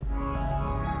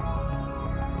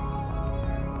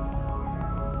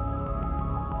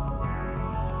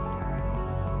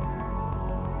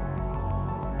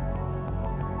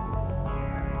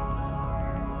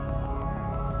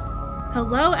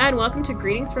Hello and welcome to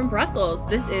Greetings from Brussels.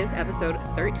 This is episode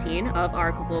 13 of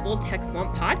our Global Tech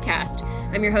Swamp podcast.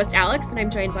 I'm your host, Alex, and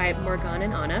I'm joined by Morgan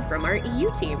and Anna from our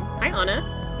EU team. Hi, Anna.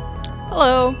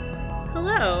 Hello.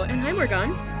 Hello, and hi,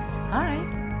 Morgan. Hi.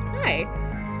 Hi.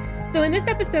 So in this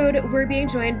episode, we're being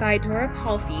joined by Dora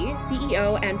Palfy,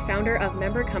 CEO and founder of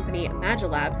member company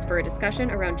Imagilabs, for a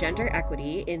discussion around gender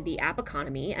equity in the app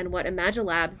economy and what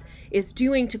Imagilabs is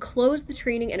doing to close the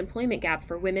training and employment gap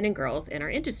for women and girls in our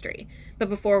industry. But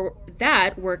before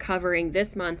that, we're covering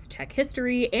this month's tech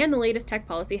history and the latest tech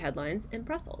policy headlines in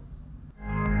Brussels.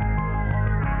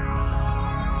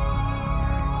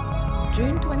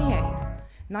 June 28th,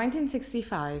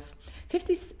 1965.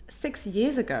 56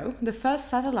 years ago, the first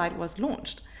satellite was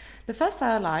launched. The first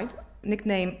satellite,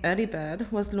 nicknamed Early Bird,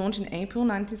 was launched in April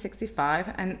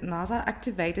 1965 and NASA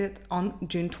activated on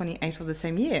June 28th of the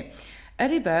same year.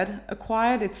 Early Bird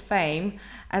acquired its fame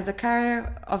as the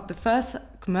carrier of the first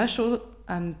commercial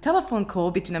telephone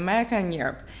call between America and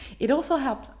Europe. It also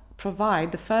helped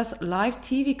provide the first live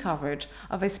TV coverage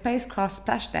of a spacecraft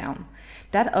splashdown,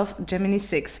 that of Gemini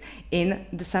 6, in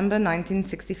December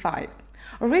 1965.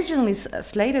 Originally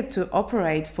slated to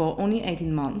operate for only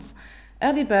 18 months,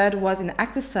 Early Bird was in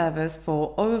active service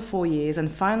for over 4 years and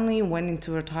finally went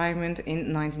into retirement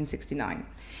in 1969.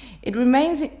 It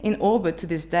remains in orbit to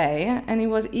this day, and it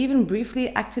was even briefly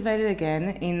activated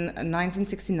again in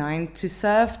 1969 to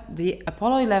serve the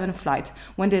Apollo 11 flight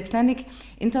when the Atlantic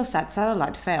Intelsat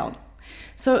satellite failed.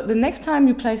 So the next time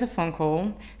you place a phone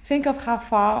call, think of how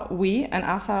far we and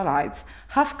our satellites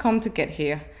have come to get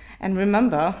here. And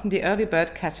remember, the early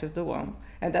bird catches the worm.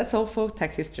 And that's all for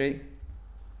tech history.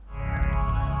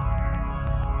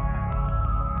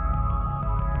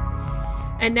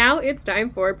 And now it's time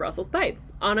for Brussels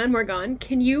Bites. Anna and Morgan,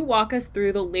 can you walk us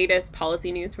through the latest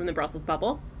policy news from the Brussels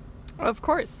bubble? Of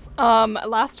course.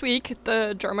 Last week,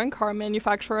 the German car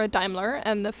manufacturer Daimler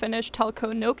and the Finnish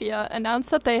telco Nokia announced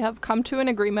that they have come to an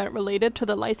agreement related to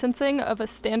the licensing of a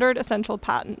standard essential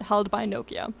patent held by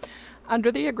Nokia.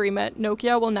 Under the agreement,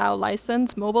 Nokia will now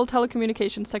license mobile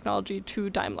telecommunications technology to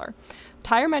Daimler.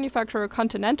 Tire manufacturer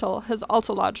Continental has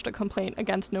also lodged a complaint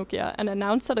against Nokia and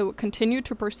announced that it will continue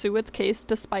to pursue its case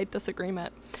despite this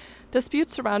agreement.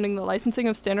 Disputes surrounding the licensing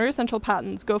of standard essential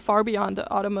patents go far beyond the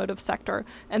automotive sector,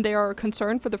 and they are a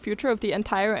concern for the future of the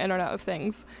entire Internet of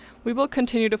Things. We will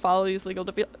continue to follow these legal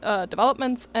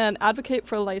developments and advocate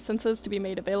for licenses to be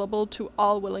made available to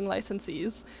all willing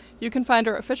licensees. You can find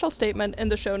our official statement in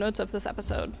the show notes of this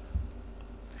episode.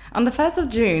 On the 1st of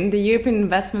June, the European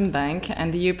Investment Bank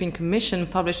and the European Commission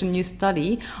published a new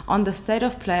study on the state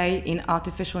of play in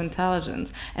artificial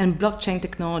intelligence and blockchain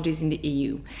technologies in the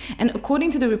EU. And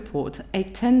according to the report, a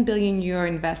 €10 billion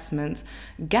investment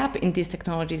gap in these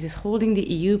technologies is holding the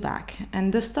EU back.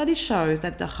 And the study shows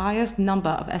that the highest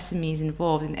number of SMEs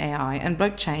involved in AI and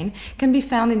blockchain can be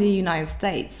found in the United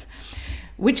States,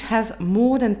 which has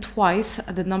more than twice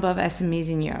the number of SMEs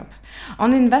in Europe.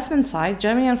 On the investment side,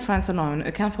 Germany and France alone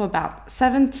account for about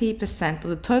 70% of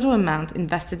the total amount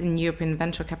invested in European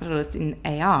venture capitalists in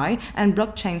AI and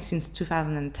blockchain since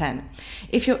 2010.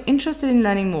 If you're interested in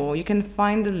learning more, you can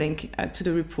find the link to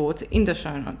the report in the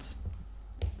show notes.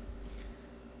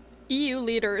 EU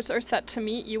leaders are set to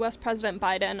meet US President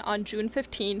Biden on June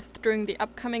 15th during the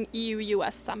upcoming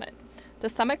EU-US summit. The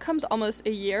summit comes almost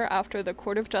a year after the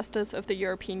Court of Justice of the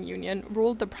European Union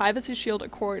ruled the Privacy Shield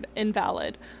Accord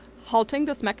invalid, halting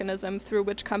this mechanism through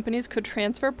which companies could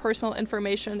transfer personal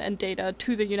information and data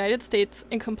to the United States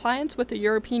in compliance with the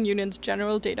European Union's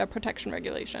General Data Protection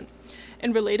Regulation.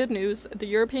 In related news, the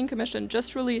European Commission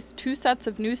just released 2 sets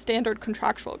of new standard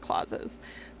contractual clauses.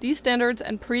 These standards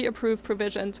and pre-approved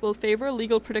provisions will favor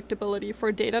legal predictability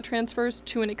for data transfers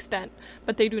to an extent,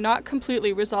 but they do not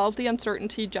completely resolve the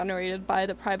uncertainty generated by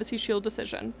the Privacy Shield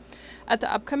decision. At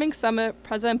the upcoming summit,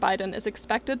 President Biden is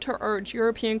expected to urge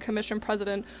European Commission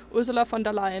President Ursula von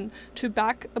der Leyen to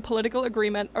back a political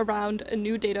agreement around a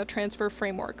new data transfer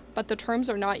framework, but the terms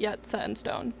are not yet set in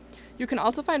stone. You can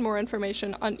also find more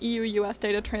information on EU-US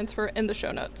data transfer in the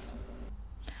show notes.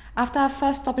 After our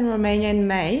first stop in Romania in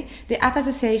May, the App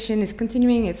Association is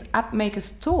continuing its App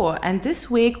Makers Tour, and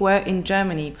this week we're in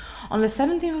Germany. On the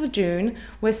 17th of June,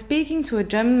 we're speaking to a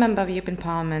German member of the European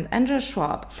Parliament, Andreas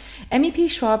Schwab. MEP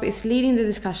Schwab is leading the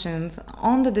discussions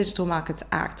on the Digital Markets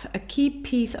Act, a key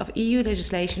piece of EU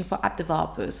legislation for app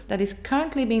developers that is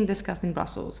currently being discussed in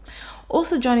Brussels.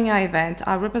 Also joining our event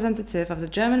are representatives of the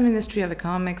German Ministry of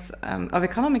Economic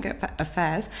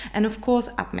Affairs and, of course,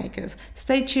 app makers.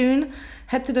 Stay tuned,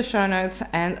 head to the show notes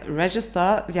and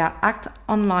register via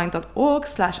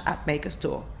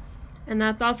actonline.org/appmakerstour. And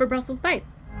that's all for Brussels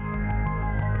Bites.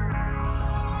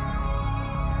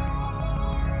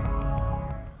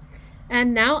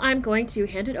 And now I'm going to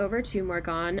hand it over to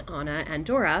Morgan, Anna, and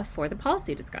Dora for the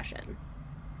policy discussion.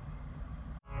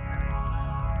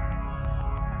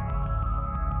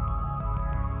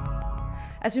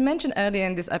 As we mentioned earlier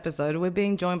in this episode, we're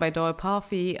being joined by Dora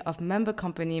Palfy of member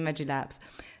company Imagilabs.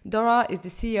 Dora is the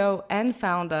CEO and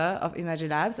founder of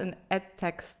Imagilabs, an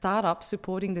edtech startup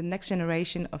supporting the next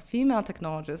generation of female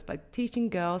technologists by teaching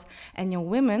girls and young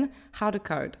women how to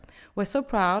code. We're so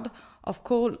proud of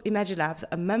call Imagilabs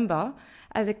a member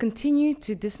as they continue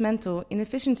to dismantle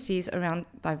inefficiencies around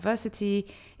diversity,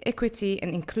 equity,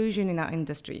 and inclusion in our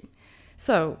industry.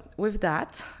 So, with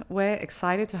that, we're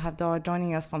excited to have Dora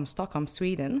joining us from Stockholm,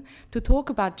 Sweden, to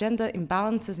talk about gender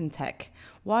imbalances in tech,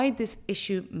 why this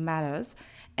issue matters,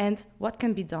 and what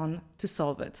can be done to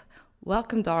solve it.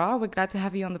 Welcome, Dora. We're glad to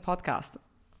have you on the podcast.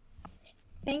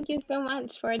 Thank you so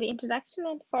much for the introduction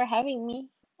and for having me.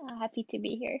 Happy to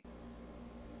be here.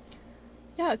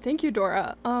 Yeah, thank you,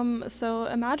 Dora. So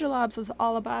Imagilabs is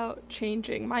all about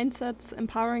changing mindsets,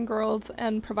 empowering girls,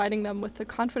 and providing them with the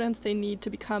confidence they need to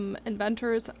become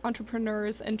inventors,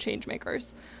 entrepreneurs, and change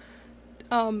makers.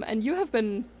 And you have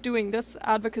been doing this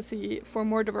advocacy for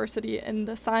more diversity in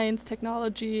the science,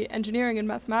 technology, engineering, and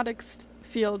mathematics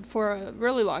field for a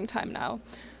really long time now.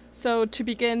 So to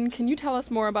begin, can you tell us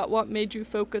more about what made you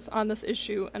focus on this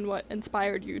issue and what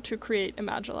inspired you to create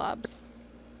Imagilabs?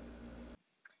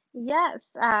 Yes,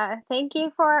 thank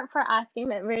you for asking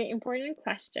that very important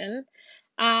question.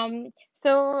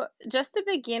 So just to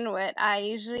begin with, I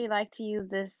usually like to use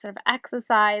this sort of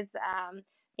exercise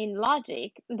in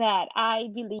logic that I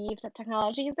believe that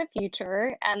technology is the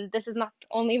future, and this is not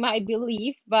only my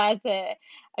belief, but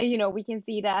we can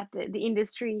see that the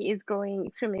industry is growing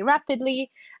extremely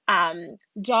rapidly.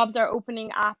 Jobs are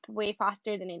opening up way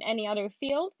faster than in any other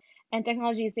field. And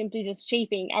technology is simply just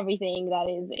shaping everything that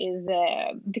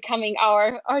is becoming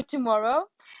our tomorrow.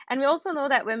 And we also know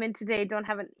that women today don't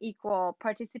have an equal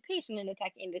participation in the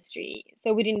tech industry.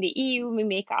 So within the EU, we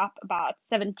make up about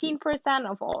 17%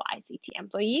 of all ICT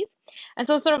employees. And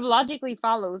so sort of logically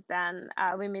follows then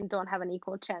women don't have an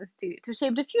equal chance to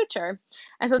shape the future.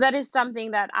 And so that is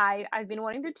something that I've been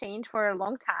wanting to change for a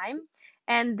long time.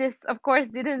 And this, of course,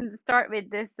 didn't start with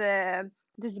this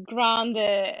grand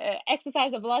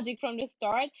exercise of logic from the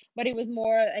start, but it was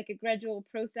more like a gradual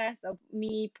process of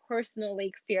me personally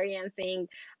experiencing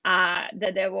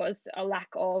that there was a lack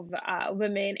of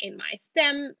women in my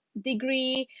STEM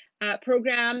degree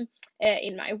program,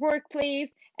 in my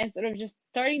workplace, and sort of just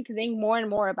starting to think more and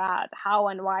more about how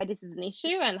and why this is an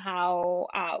issue and how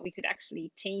we could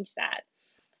actually change that.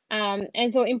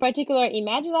 And so in particular,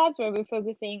 Imagilabs, where we're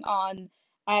focusing on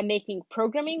making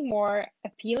programming more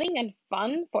appealing and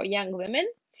fun for young women,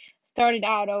 started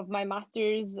out of my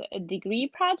master's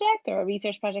degree project or a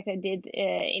research project I did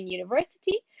in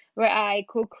university, where I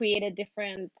co-created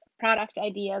different product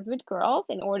ideas with girls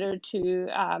in order to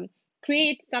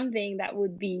create something that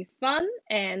would be fun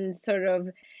and sort of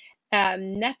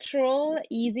natural,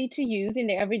 easy to use in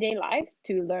their everyday lives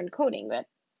to learn coding with.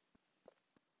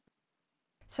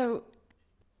 So,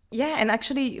 yeah, and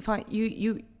actually,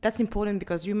 you that's important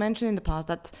because you mentioned in the past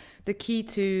that the key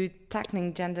to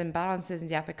tackling gender imbalances in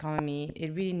the app economy,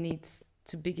 it really needs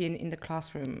to begin in the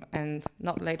classroom and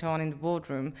not later on in the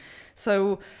boardroom.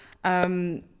 So,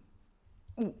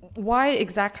 why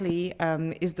exactly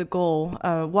is the goal?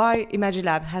 Why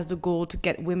Imagilab has the goal to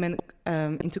get women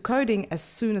into coding as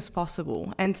soon as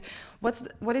possible? And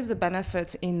what is the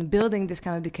benefit in building this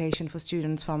kind of education for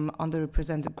students from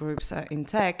underrepresented groups in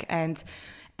tech? And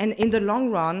in the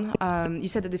long run, you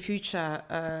said that the future,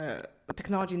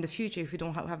 technology in the future, if we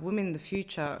don't have women in the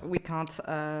future, we can't,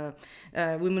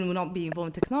 women will not be involved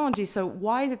in technology. So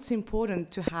why is it so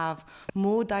important to have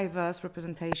more diverse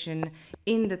representation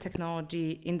in the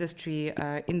technology industry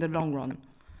in the long run?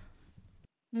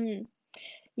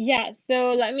 Yeah,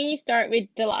 so let me start with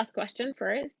the last question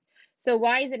first. So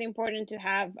why is it important to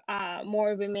have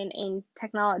more women in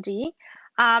technology?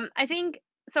 I think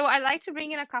so. I like to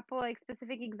bring in a couple like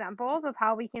specific examples of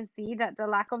how we can see that the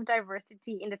lack of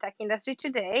diversity in the tech industry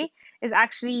today is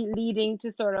actually leading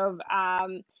to sort of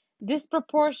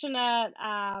disproportionate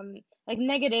like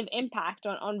negative impact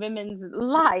on women's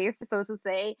life, so to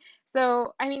say.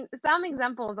 So I mean, some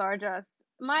examples are just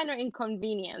minor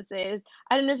inconveniences.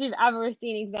 I don't know if you've ever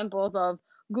seen examples of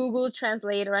Google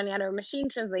Translate or any other machine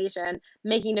translation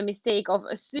making the mistake of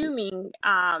assuming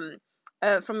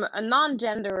from a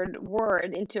non-gendered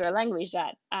word into a language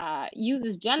that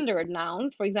uses gendered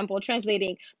nouns. For example,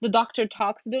 translating the doctor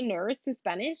talks to the nurse to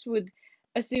Spanish would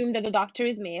assume that the doctor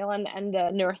is male and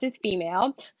the nurse is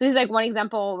female. So this is like one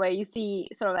example where you see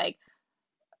sort of like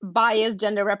biased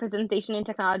gender representation in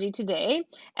technology today.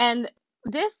 And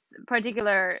this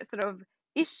particular sort of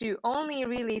issue only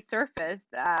really surfaced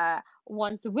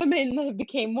once women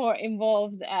became more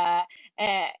involved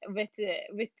with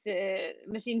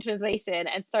machine translation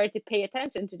and started to pay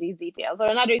attention to these details. Or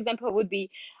another example would be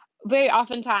very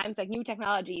oftentimes like new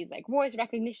technologies like voice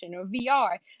recognition or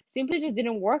VR simply just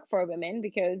didn't work for women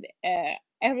because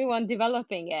everyone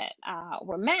developing it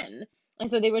were men. And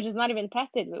so they were just not even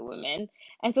tested with women.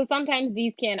 And so sometimes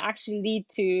these can actually lead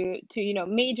to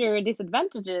major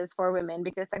disadvantages for women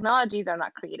because technologies are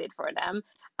not created for them.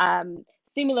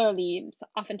 Similarly,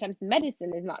 oftentimes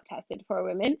medicine is not tested for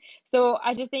women. So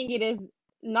I just think it is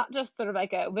not just sort of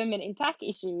like a women in tech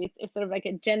issue, it's sort of like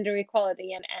a gender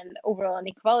equality and overall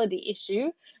inequality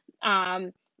issue.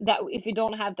 That if you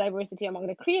don't have diversity among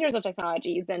the creators of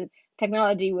technologies, then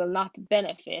technology will not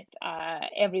benefit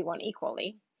everyone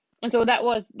equally. And so that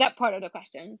was that part of the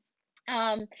question.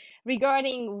 Um,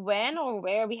 Regarding when or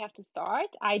where we have to start,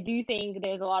 I do think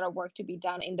there's a lot of work to be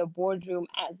done in the boardroom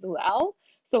as well.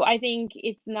 So I think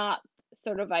it's not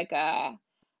sort of like a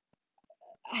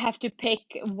have to pick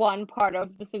one part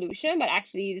of the solution, but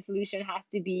actually the solution has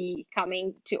to be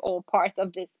coming to all parts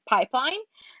of this pipeline.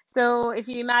 So if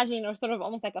you imagine, or sort of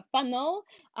almost like a funnel,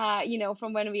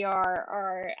 from when we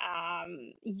are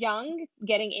young,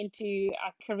 getting into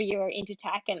a career into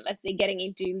tech, and let's say getting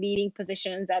into leading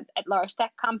positions at large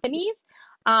tech companies,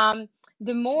 um,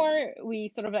 the more we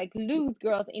sort of like lose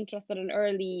girls' interest at an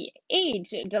early age,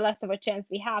 the less of a chance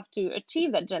we have to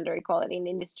achieve that gender equality in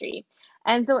the industry.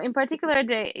 And so, in particular,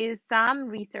 there is some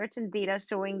research and data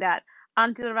showing that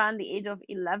until around the age of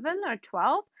 11 or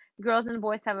 12, girls and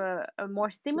boys have a more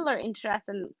similar interest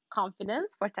and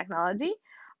confidence for technology.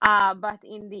 But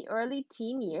in the early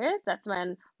teen years, that's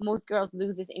when most girls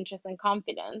lose this interest and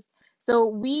confidence. So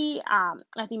we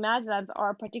at Imagine Labs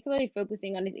are particularly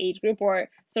focusing on this age group, or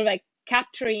sort of like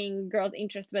capturing girls'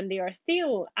 interest when they are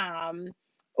still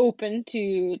open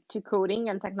to coding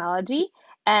and technology,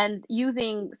 and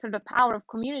using sort of the power of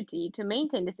community to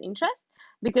maintain this interest,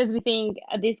 because we think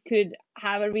this could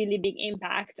have a really big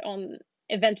impact on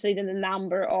eventually the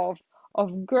number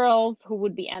of girls who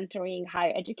would be entering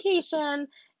higher education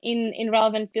in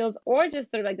relevant fields, or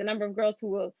just sort of like the number of girls who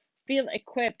will feel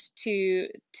equipped to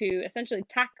essentially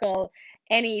tackle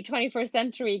any 21st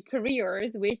century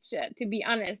careers, which to be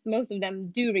honest, most of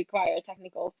them do require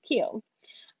technical skills.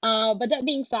 But that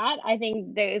being said, I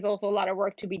think there is also a lot of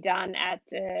work to be done at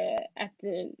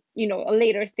the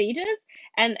later stages,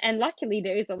 and luckily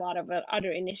there is a lot of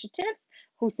other initiatives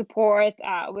who support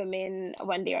women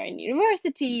when they are in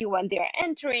university, when they are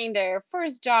entering their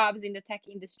first jobs in the tech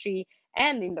industry,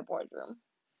 and in the boardroom.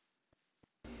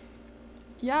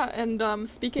 Yeah, and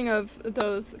speaking of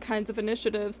those kinds of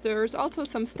initiatives, there's also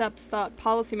some steps that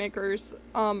policymakers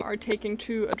are taking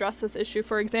to address this issue.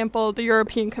 For example, the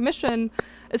European Commission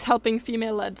is helping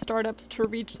female-led startups to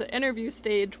reach the interview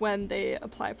stage when they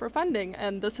apply for funding,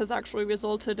 and this has actually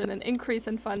resulted in an increase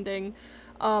in funding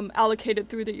allocated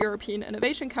through the European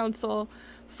Innovation Council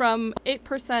from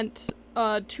 8%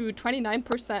 to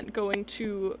 29% going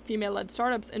to female-led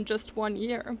startups in just 1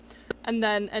 year. And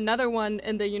then another one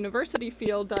in the university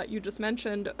field that you just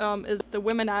mentioned is the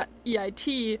Women at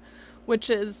EIT,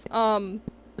 which is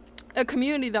a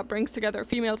community that brings together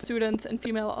female students and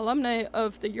female alumni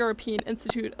of the European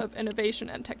Institute of Innovation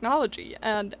and Technology.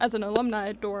 And as an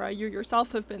alumni, Dora, you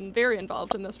yourself have been very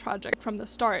involved in this project from the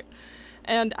start.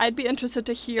 And I'd be interested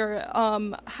to hear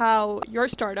how your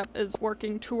startup is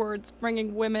working towards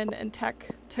bringing women in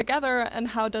tech together, and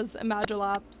how does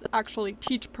Imagilabs actually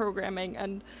teach programming,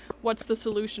 and what's the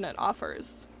solution it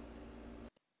offers?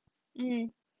 Mm.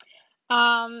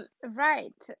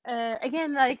 Right.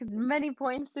 Again, like many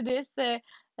points to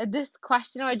this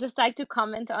question, or I'd just like to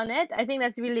comment on it. I think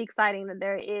that's really exciting that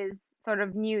there is sort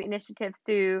of new initiatives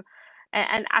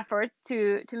and efforts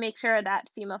to make sure that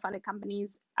female-funded companies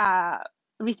uh,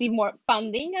 receive more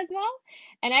funding as well.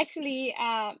 And actually,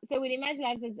 so with Imagine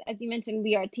Labs, as you mentioned,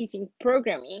 we are teaching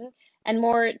programming and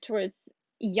more towards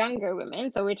younger women.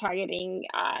 So we're targeting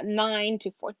 9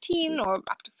 to 14 or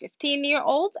up to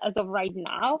 15-year-olds as of right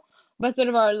now. But sort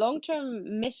of our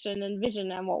long-term mission and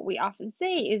vision, and what we often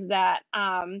say, is that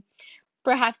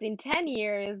perhaps in 10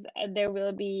 years, there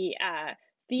will be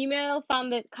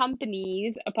female-funded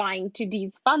companies applying to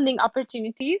these funding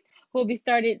opportunities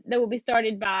that will be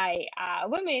started by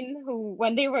women who,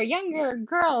 when they were younger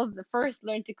girls, first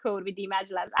learned to code with the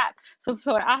Imagine Labs app. So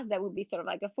for us, that would be sort of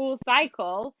like a full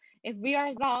cycle if we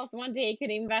ourselves one day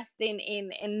could invest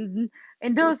in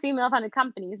those female funded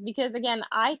companies. Because again,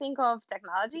 I think of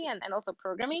technology and also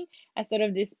programming as sort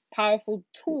of this powerful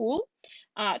tool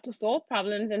to solve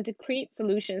problems and to create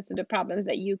solutions to the problems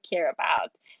that you care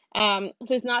about.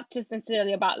 So it's not just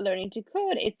necessarily about learning to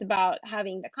code, it's about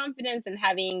having the confidence and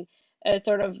having a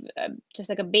sort of just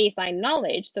like a baseline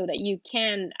knowledge so that you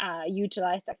can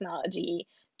utilize technology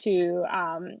to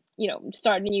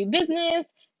start a new business,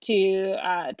 to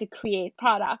create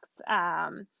products,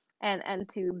 and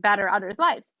to better others'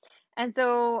 lives. And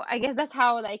so I guess that's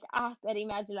how like us at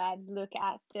Imagine Labs look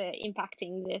at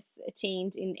impacting this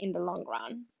change in the long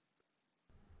run.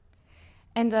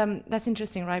 And that's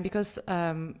interesting, right? Because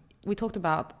we talked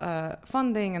about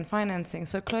funding and financing.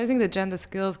 So closing the gender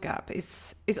skills gap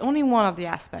is only one of the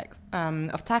aspects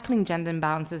of tackling gender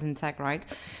imbalances in tech, right?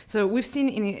 So we've seen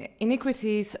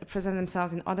inequities present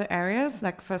themselves in other areas,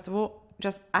 like first of all,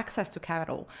 just access to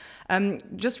capital.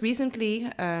 Just recently,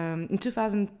 in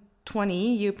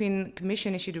 2020, European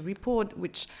Commission issued a report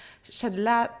which shed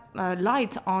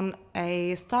light on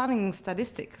a startling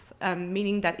statistics,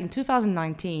 meaning that in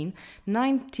 2019,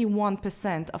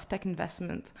 91% of tech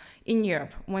investment in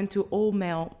Europe went to all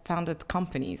male-founded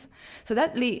companies. So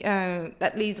that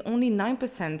leaves only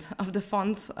 9% of the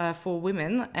funds for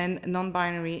women and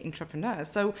non-binary entrepreneurs.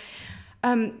 So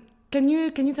can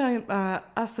you tell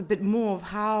us a bit more of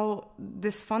how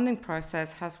this funding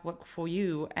process has worked for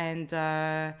you and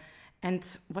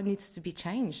what needs to be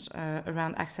changed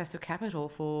around access to capital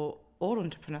for all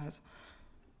entrepreneurs?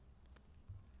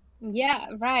 Yeah,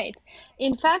 right.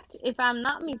 In fact, if I'm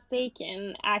not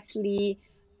mistaken, actually,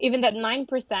 even that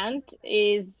 9%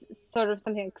 is sort of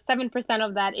something like 7%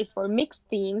 of that is for mixed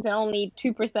teams, and only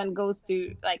 2% goes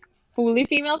to like fully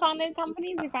female founded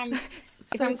companies, if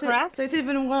So I'm so correct. it's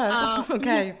even worse. Uh,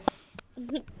 Okay.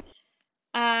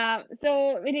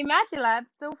 so with Imagine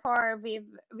Labs, so far we've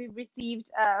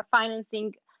received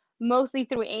financing mostly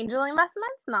through angel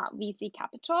investments, not VC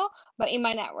capital. But in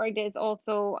my network, there's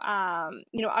also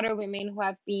other women who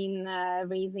have been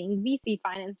raising VC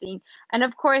financing, and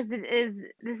of course this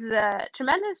is a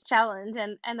tremendous challenge.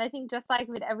 And I think just like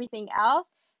with everything else,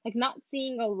 like not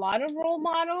seeing a lot of role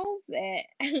models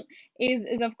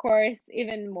is of course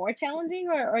even more challenging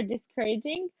or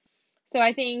discouraging. So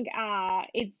I think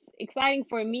it's exciting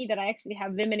for me that I actually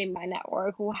have women in my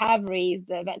network who have raised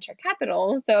the venture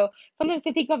capital. So sometimes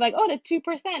I think of like, oh, the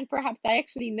 2%, perhaps I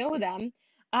actually know them.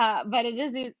 But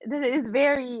it is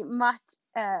very much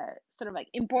sort of like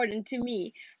important to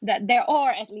me that there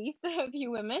are at least a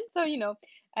few women. So,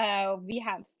 we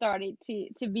have started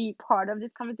to be part of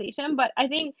this conversation. But I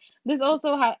think this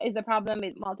also is a problem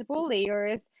with multiple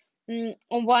layers.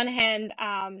 On one hand,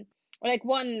 or like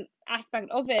one aspect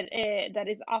of it that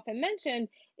is often mentioned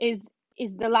is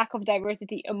the lack of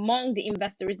diversity among the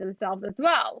investors themselves as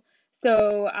well.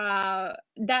 So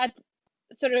that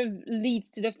sort of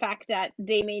leads to the fact that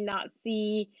they may not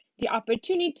see the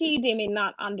opportunity, they may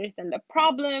not understand the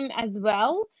problem as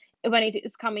well when it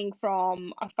is coming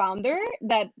from a founder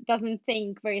that doesn't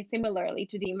think very similarly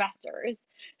to the investors.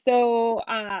 So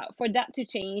for that to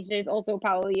change, there's also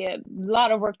probably a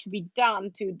lot of work to be done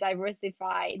to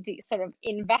diversify the sort of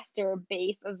investor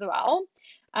base as well,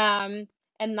 and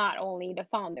not only the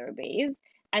founder base.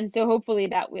 And so hopefully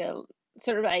that will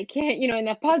sort of like in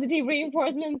a positive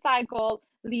reinforcement cycle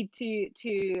lead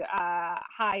to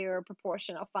higher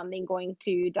proportion of funding going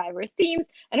to diverse teams.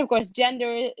 And of course,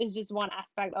 gender is just one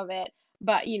aspect of it.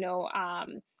 But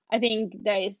I think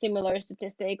there is similar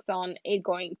statistics on it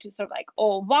going to sort of like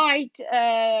all white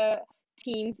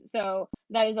teams. So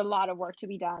that is a lot of work to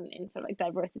be done in sort of like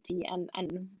diversity and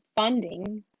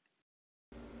funding.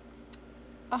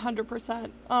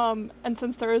 100%. And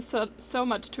since there is so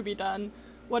much to be done,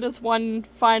 what is one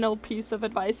final piece of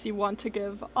advice you want to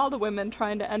give all the women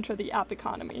trying to enter the app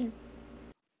economy?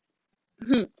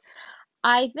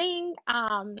 I think,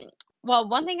 well,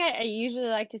 one thing I usually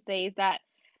like to say is that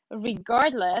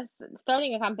regardless,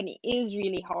 starting a company is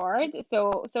really hard.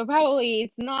 So probably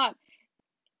it's not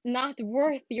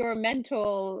worth your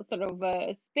mental sort of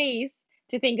space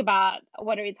to think about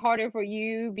whether it's harder for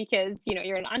you because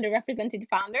you're an underrepresented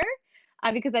founder,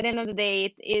 because at the end of the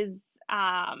day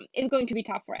it's going to be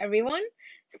tough for everyone.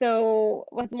 So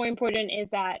what's more important is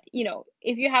that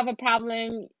if you have a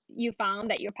problem you found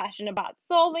that you're passionate about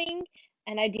solving,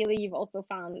 and ideally you've also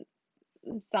found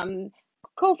some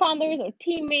co-founders or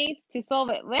teammates to solve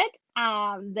it with,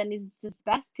 then it's just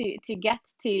best to get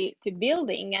to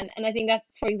building. And I think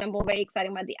that's, for example, very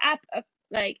exciting about the app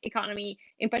like economy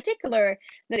in particular,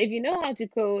 that if you know how to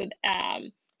code,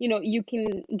 you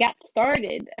can get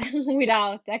started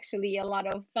without actually a lot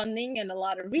of funding and a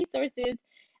lot of resources,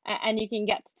 and you can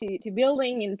get to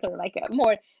building in sort of like a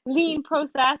more lean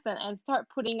process, and start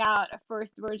putting out a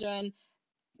first version.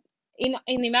 In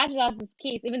ImagineLabs'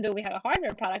 case, even though we have a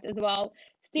hardware product as well,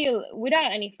 still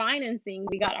without any financing,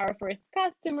 we got our first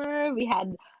customer. We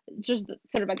had just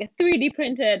sort of like a 3D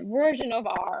printed version of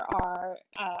our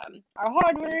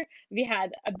hardware. We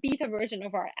had a beta version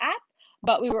of our app,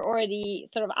 but we were already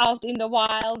sort of out in the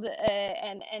wild,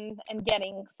 and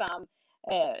getting some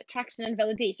traction and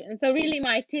validation. So really,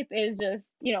 my tip is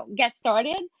just get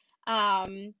started,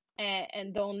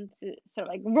 and don't sort of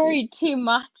like worry too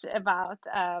much about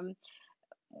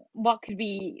what could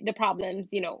be the problems,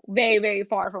 very, very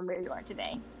far from where you are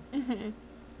today.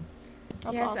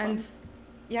 That's Yes, awesome. and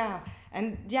yeah,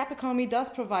 and the app economy does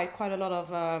provide quite a lot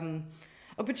of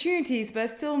opportunities, but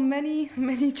still many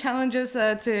many challenges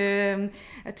to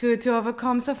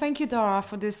overcome. So thank you, Dora,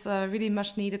 for this really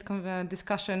much needed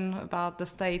discussion about the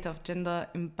state of gender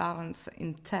imbalance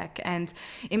in tech. And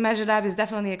ImagineLab is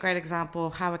definitely a great example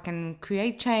of how we can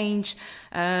create change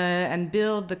and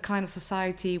build the kind of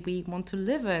society we want to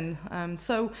live in.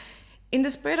 So in the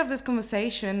spirit of this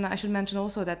conversation, I should mention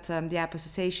also that the App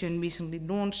Association recently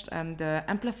launched the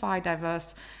Amplify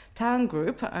Diverse Talent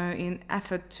Group in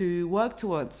effort to work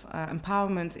towards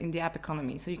empowerment in the app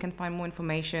economy. So you can find more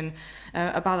information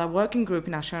about our working group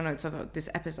in our show notes of this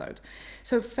episode.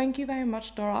 So thank you very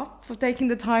much, Dora, for taking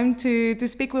the time to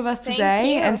speak with us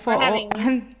today, and for having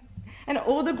me. And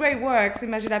all the great works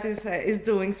ImagineLab is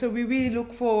doing. So we really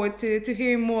look forward to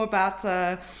hearing more about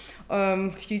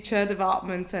future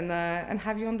developments and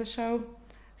have you on the show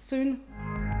soon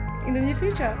in the near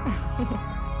future.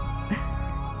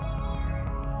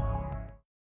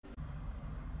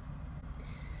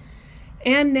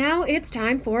 And now it's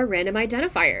time for Random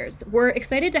Identifiers. We're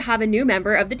excited to have a new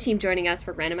member of the team joining us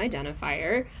for Random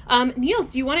Identifier.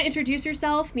 Niels, do you want to introduce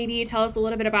yourself? Maybe tell us a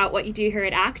little bit about what you do here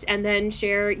at ACT, and then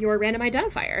share your Random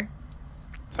Identifier.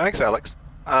 Thanks, Alex.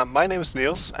 My name is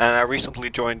Niels, and I recently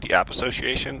joined the App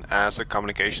Association as a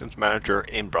communications manager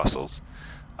in Brussels.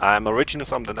 I'm originally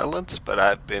from the Netherlands, but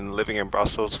I've been living in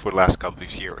Brussels for the last couple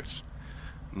of years.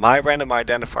 My random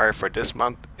identifier for this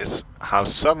month is how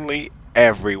suddenly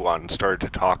everyone started to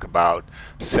talk about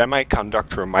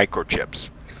semiconductor microchips.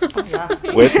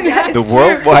 With the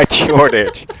worldwide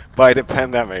shortage by the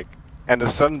pandemic and the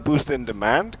sudden boost in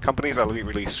demand, companies are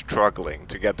really struggling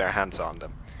to get their hands on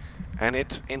them. And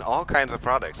it's in all kinds of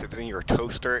products. It's in your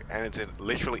toaster, and it's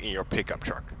literally in your pickup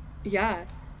truck. Yeah.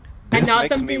 This and not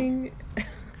makes something...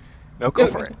 No, go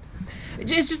for it.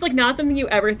 It's just like not something you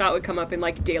ever thought would come up in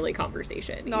like daily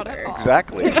conversation. Not either. at all.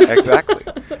 Exactly.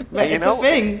 But it's a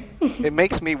thing. It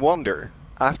makes me wonder,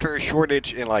 after a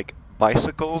shortage in like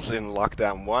bicycles in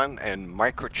lockdown 1 and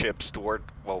microchips toward,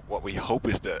 well, what we hope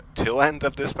is the tail end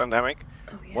of this pandemic,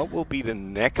 what will be the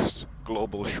next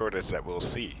global shortage that we'll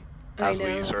see as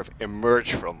we sort of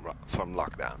emerge from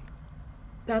lockdown?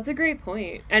 That's a great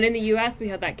point. And in the US, we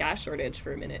had that gas shortage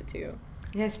for a minute too.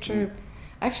 Yeah, it's true.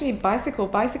 Actually, bicycle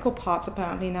parts,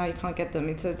 apparently now you can't get them.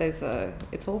 It's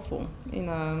awful.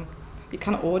 You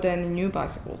can't order any new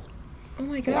bicycles. Oh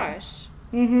my gosh.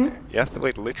 Mm-hmm. You have to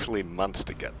wait literally months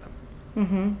to get them.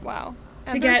 Mm-hmm. Wow.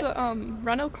 To And get- there's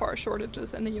rental car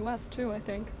shortages in the US too, I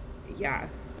think. Yeah.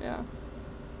 Yeah.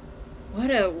 What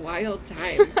a wild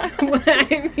time.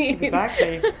 I mean,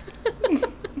 Exactly.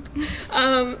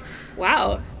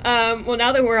 Wow. Well,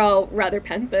 now that we're all rather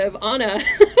pensive, Anna,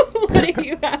 what do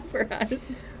you have for us?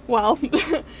 Well,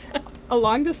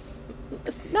 along this,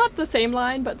 not the same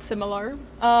line, but similar,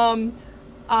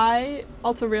 I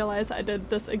also realized I did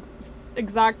this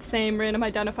exact same random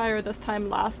identifier this time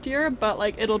last year, but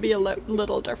like it'll be a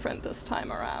little different this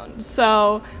time around.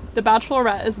 So The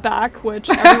Bachelorette is back, which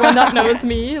everyone that knows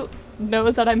me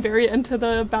knows that I'm very into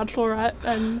The Bachelorette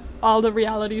and all the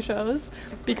reality shows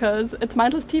because it's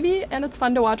mindless TV and it's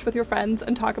fun to watch with your friends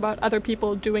and talk about other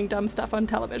people doing dumb stuff on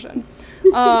television.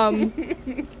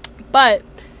 But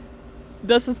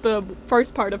this is the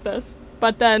first part of this.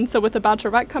 But then, so with The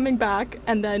Bachelorette coming back,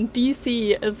 and then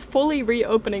DC is fully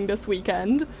reopening this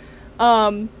weekend,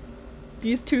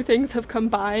 these two things have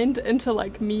combined into,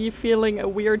 like, me feeling a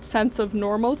weird sense of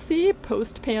normalcy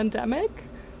post-pandemic,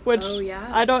 which Oh, yeah.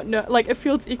 I don't know, like, it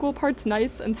feels equal parts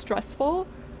nice and stressful.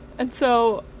 And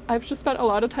so I've just spent a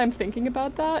lot of time thinking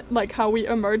about that, like how we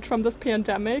emerge from this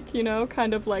pandemic, you know,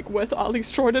 kind of like with all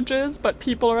these shortages, but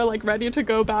people are like ready to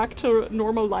go back to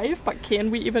normal life. But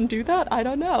can we even do that? I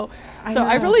don't know.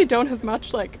 I really don't have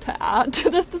much like to add to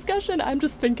this discussion. I'm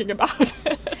just thinking about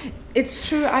it. It's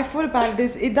true. I thought about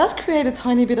this. It does create a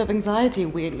tiny bit of anxiety,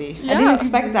 weirdly. Yeah. I didn't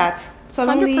expect that. So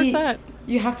 100%.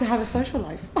 you have to have a social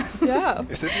life. Yeah.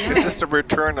 Is this the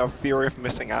return of fear of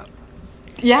missing out?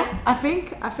 Yeah, I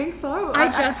think so.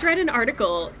 I just read an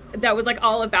article that was like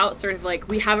all about sort of like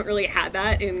we haven't really had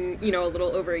that in, you know, a little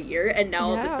over a year, and now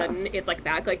all of a sudden it's like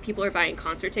back. Like people are buying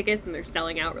concert tickets and they're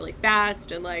selling out really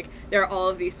fast, and like there are all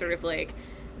of these sort of like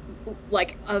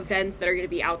events that are going to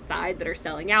be outside that are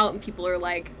selling out, and people are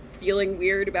like feeling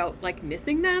weird about like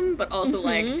missing them, but also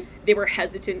like they were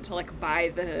hesitant to like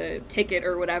buy the ticket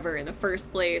or whatever in the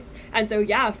first place. And so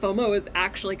yeah, FOMO is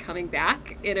actually coming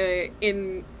back in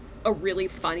a really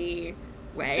funny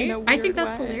way. In a I think weird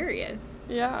that's way. hilarious.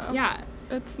 Yeah. Yeah.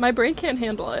 It's my brain can't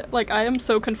handle it. Like I am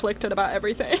so conflicted about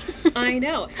everything. I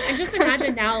know. And just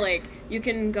imagine now, like, you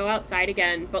can go outside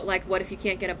again, but like what if you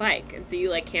can't get a bike, and so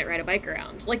you like can't ride a bike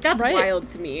around? Like that's Right. wild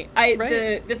to me.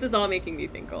 This is all making me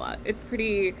think a lot. It's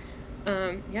pretty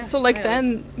yeah. So it's like wild.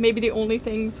 then maybe the only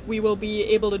things we will be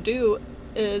able to do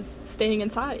is staying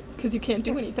inside because you can't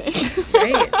do anything.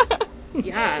 Right.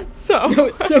 Yeah. So No,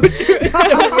 it's so true. It's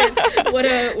so weird. What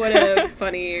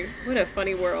a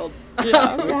funny world.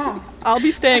 yeah. Yeah, I'll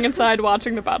be staying inside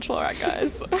watching The Bachelorette,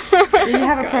 guys. you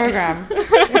have a program.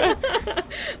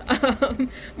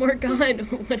 Morgan,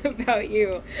 what about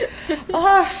you?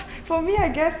 For me, I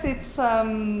guess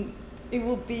it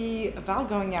will be about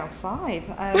going outside.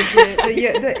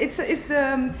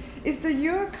 It's the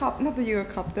Euro Cup, not the Euro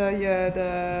Cup, the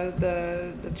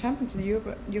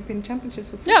championship, European Championships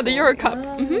for football. Yeah, the Euro Cup.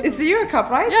 It's the Euro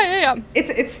Cup, right? Yeah.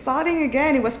 It's starting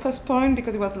again. It was postponed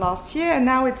because it was last year, and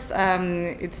now it's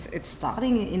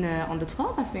starting on the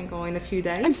 12th, I think, or in a few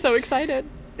days. I'm so excited.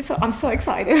 So I'm so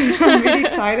excited. I'm really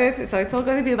excited. So it's all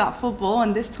going to be about football,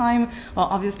 and this time, well,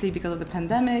 obviously because of the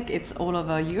pandemic, it's all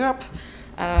over Europe.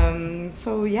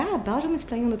 So yeah, Belgium is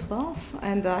playing on the 12th,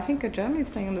 and I think Germany is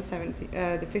playing on the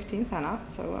 15th, Anna.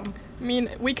 So I mean,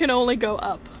 we can only go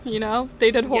up, you know? They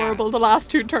did horrible the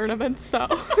last two tournaments, so.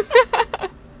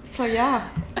 so yeah,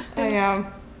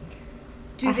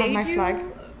 Do I have they my do flag.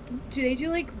 Do they do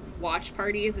like watch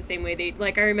parties the same way they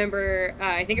like? I remember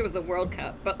I think it was the World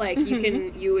Cup, but like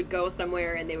you would go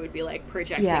somewhere and they would be like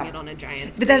projecting it on a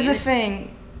giant screen. But that's the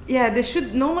thing. Yeah, they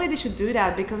should do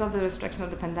that because of the restriction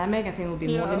of the pandemic. I think it will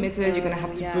be more limited. You're gonna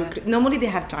have to book. Normally they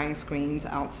have giant screens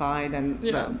outside, and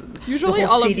Usually the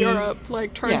whole all city. of Europe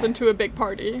like turns into a big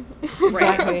party.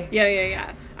 Exactly.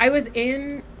 Yeah. I was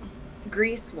in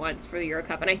Greece once for the Euro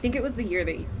Cup, and I think it was the year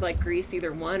that like Greece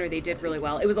either won or they did really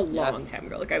well. It was a long time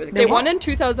ago. Like I was. They won in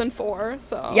 2004,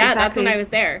 so. Yeah, that's when I was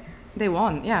there. They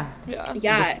won. Yeah.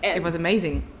 Yeah, It was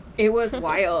amazing. It was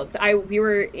wild. We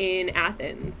were in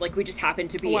Athens. Like we just happened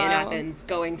to be in Athens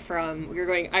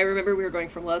I remember we were going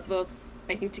from Lesbos,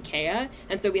 I think, to Kea,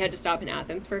 and so we had to stop in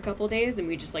Athens for a couple of days, and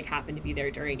we just like happened to be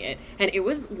there during it. And it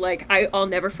was like I'll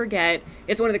never forget.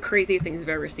 It's one of the craziest things I've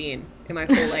ever seen in my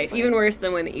whole life. Even worse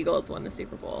than when the Eagles won the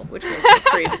Super Bowl, which was a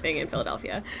crazy thing in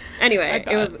Philadelphia. Anyway,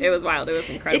 it was wild. It was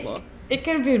incredible. It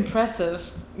can be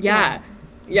impressive.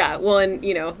 Yeah, well, and,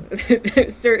 you know,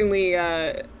 certainly,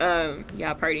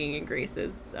 partying in Greece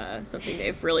is something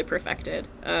they've really perfected.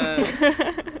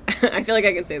 I feel like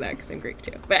I can say that because I'm Greek,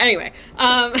 too. But anyway,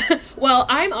 well,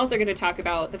 I'm also going to talk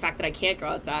about the fact that I can't go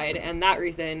outside, and that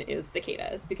reason is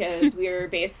cicadas, because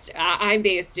I'm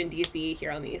based in D.C.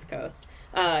 here on the East Coast,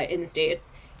 in the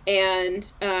States. And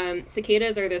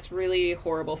cicadas are this really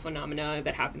horrible phenomena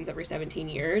that happens every 17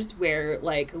 years where,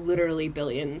 like, literally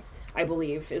billions, I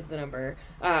believe is the number,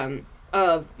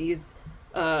 of these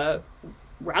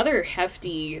rather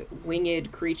hefty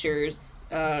winged creatures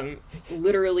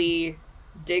literally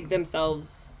dig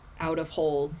themselves out of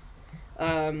holes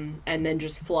and then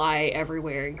just fly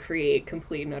everywhere and create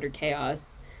complete and utter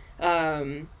chaos.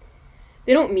 They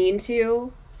don't mean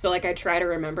to. So, like, I try to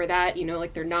remember that, you know,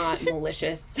 like, they're not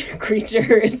malicious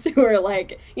creatures who are,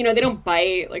 like, you know, they don't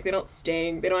bite, like, they don't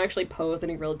sting, they don't actually pose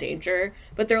any real danger,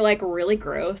 but they're, like, really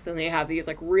gross, and they have these,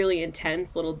 like, really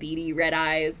intense little beady red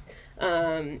eyes,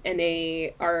 and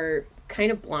they are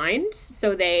kind of blind,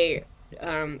 so they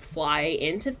fly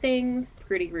into things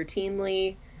pretty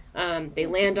routinely. They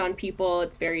land on people.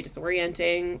 It's very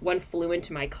disorienting. One flew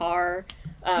into my car,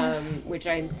 which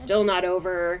I'm still not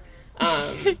over.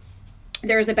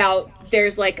 There's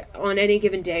like on any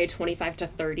given day 25 to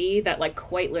 30 that like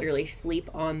quite literally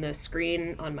sleep on the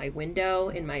screen on my window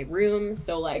in my room,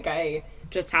 so like I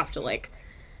just have to like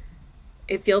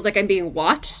it feels like I'm being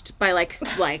watched by like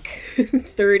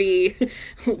 30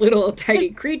 little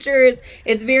tiny creatures.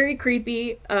 It's very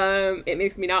creepy. It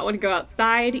makes me not want to go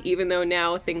outside, even though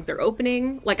now things are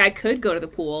opening. Like, I could go to the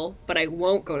pool, but I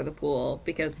won't go to the pool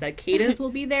because cicadas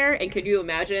will be there. And could you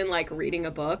imagine like reading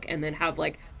a book and then have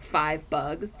like 5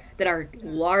 bugs that are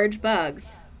large bugs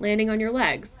landing on your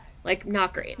legs? Like,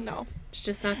 not great. No. It's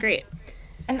just not great.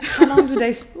 And how long do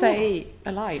they stay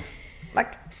alive?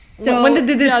 Like, So- when did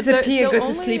they Yeah, disappear, they're go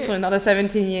to sleep only- for another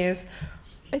 17 years?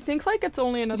 I think like it's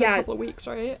only another Yeah. couple of weeks,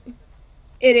 right?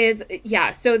 It is,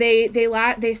 yeah. So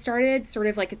they started sort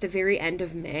of like at the very end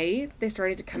of May. They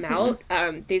started to come out.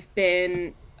 They've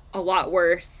been a lot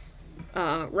worse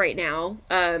right now.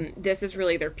 This is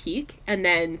really their peak, and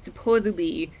then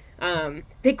supposedly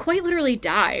they quite literally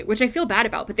die, which I feel bad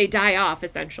about, but they die off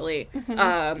essentially in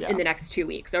the next 2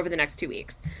 weeks, over the next 2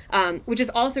 weeks, which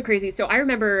is also crazy. So I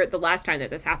remember the last time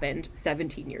that this happened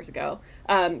 17 years ago,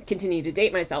 continue to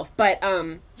date myself, but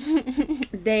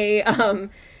they,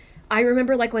 I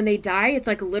remember like when they die, it's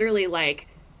like literally like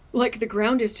the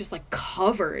ground is just like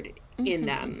covered in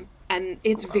them. And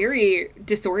it's very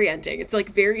disorienting. It's like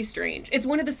very strange. It's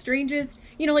one of the strangest,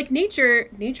 you know, like nature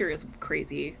is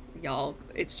crazy, y'all.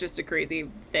 It's just a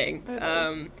crazy thing.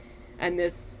 And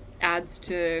this adds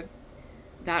to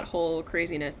that whole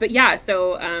craziness. But yeah,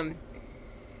 so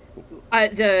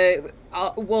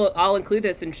I'll include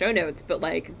this in show notes, but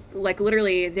like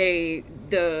literally they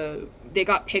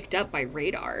got picked up by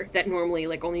radar that normally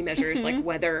like only measures like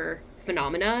weather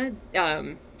phenomena.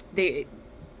 The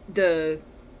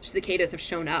cicadas have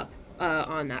shown up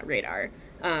on that radar.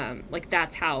 Like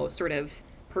that's how sort of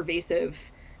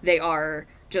pervasive they are,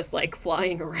 just like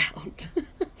flying around.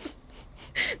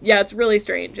 Yeah, it's really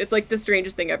strange. It's like the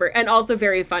strangest thing ever. And also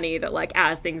very funny that like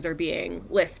as things are being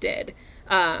lifted,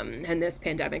 and this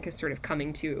pandemic is sort of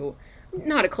coming to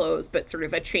not a close, but sort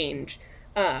of a change,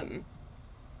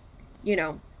 you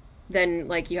know, then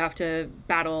like you have to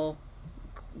battle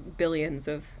billions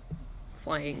of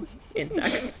flying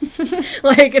insects.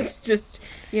 Like it's just,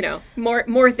 you know,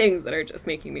 more things that are just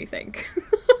making me think.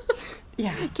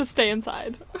 Yeah. Just stay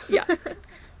inside. Yeah.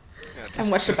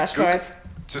 And watch The Bachelorette.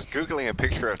 Just Googling a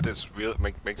picture of this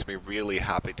makes me really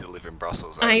happy to live in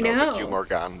Brussels. I don't know. about you,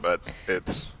 Morgan, but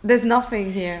it's... There's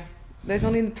nothing here. There's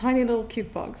only the tiny little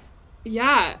cute bugs.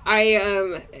 Yeah,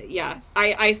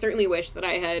 I certainly wish that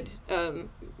I had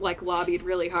like lobbied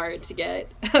really hard to get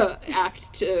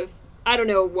ACT to. I don't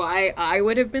know why I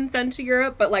would have been sent to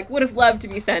Europe, but like would have loved to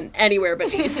be sent anywhere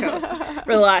but the East Coast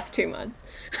for the last 2 months.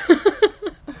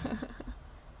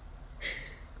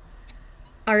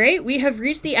 All right, we have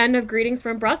reached the end of Greetings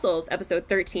from Brussels, episode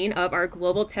 13 of our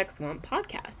Global Tech Swamp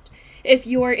podcast. If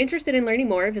you are interested in learning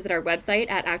more, visit our website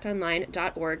at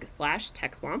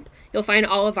actonline.org/techswamp. You'll find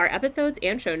all of our episodes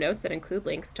and show notes that include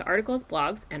links to articles,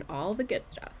 blogs, and all the good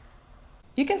stuff.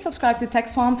 You can subscribe to Tech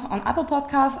Swamp on Apple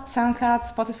Podcasts, SoundCloud,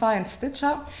 Spotify, and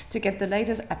Stitcher to get the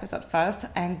latest episode first.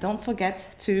 And don't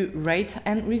forget to rate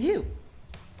and review.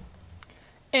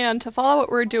 And to follow what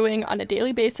we're doing on a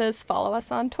daily basis, follow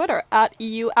us on Twitter at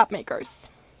EU Appmakers.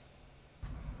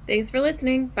 Thanks for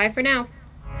listening. Bye for now.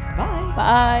 Bye.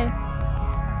 Bye.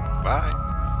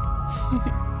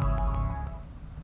 Bye.